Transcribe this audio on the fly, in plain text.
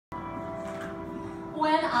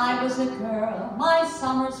When I was a girl, my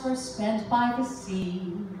summers were spent by the sea.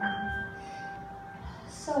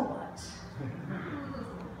 So what?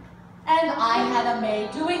 And I had a maid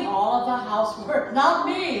doing all of the housework, not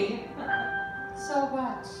me. So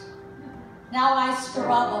what? Now I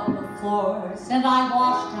scrub up the floors, and I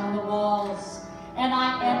wash down the walls, and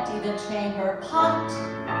I empty the chamber pot.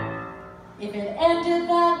 If it ended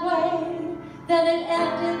that way, then it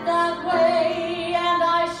ended that way, and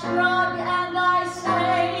I shrug and I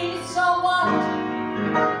say, so what?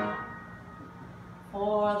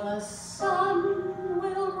 For the sun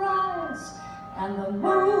will rise, and the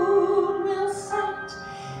moon will set,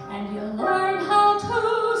 and you learn how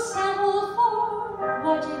to settle for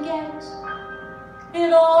what you get.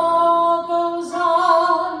 It all goes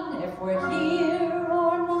on if we're here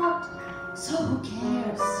or not, so who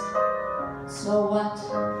cares? So what?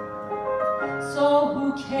 So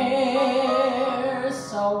who cares?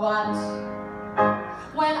 So what?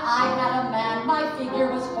 When I had a man, my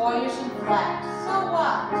figure was boyish and flat. So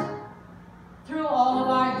what? Through all of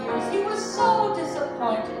our years, he was so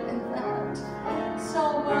disappointed in that.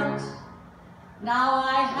 So what? Now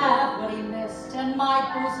I have what he missed, and my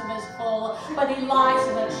bosom is full, but he lies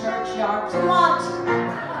in the churchyard. What?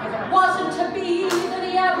 If it wasn't to be that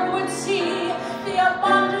he ever would see the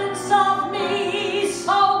abundance of me,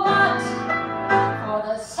 so what? For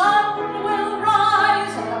the sun will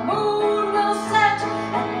rise, and the moon will set,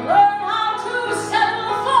 and you learn how to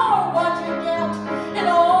settle for what you get. It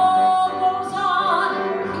all goes on,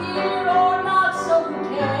 if you're here or not, so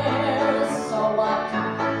who cares? So what?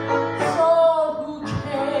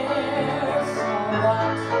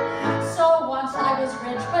 So once I was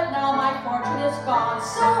rich, but now my fortune is gone.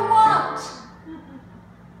 So what?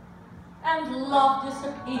 And love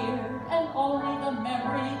disappeared, and only the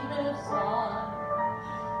memory lives on.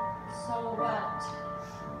 So what?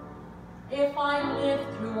 If I live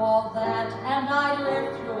through all that, and I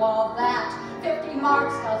live through all that, 50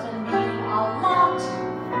 marks doesn't mean a lot.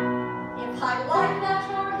 If I like that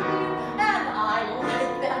you're here, and I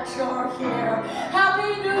like that you're here,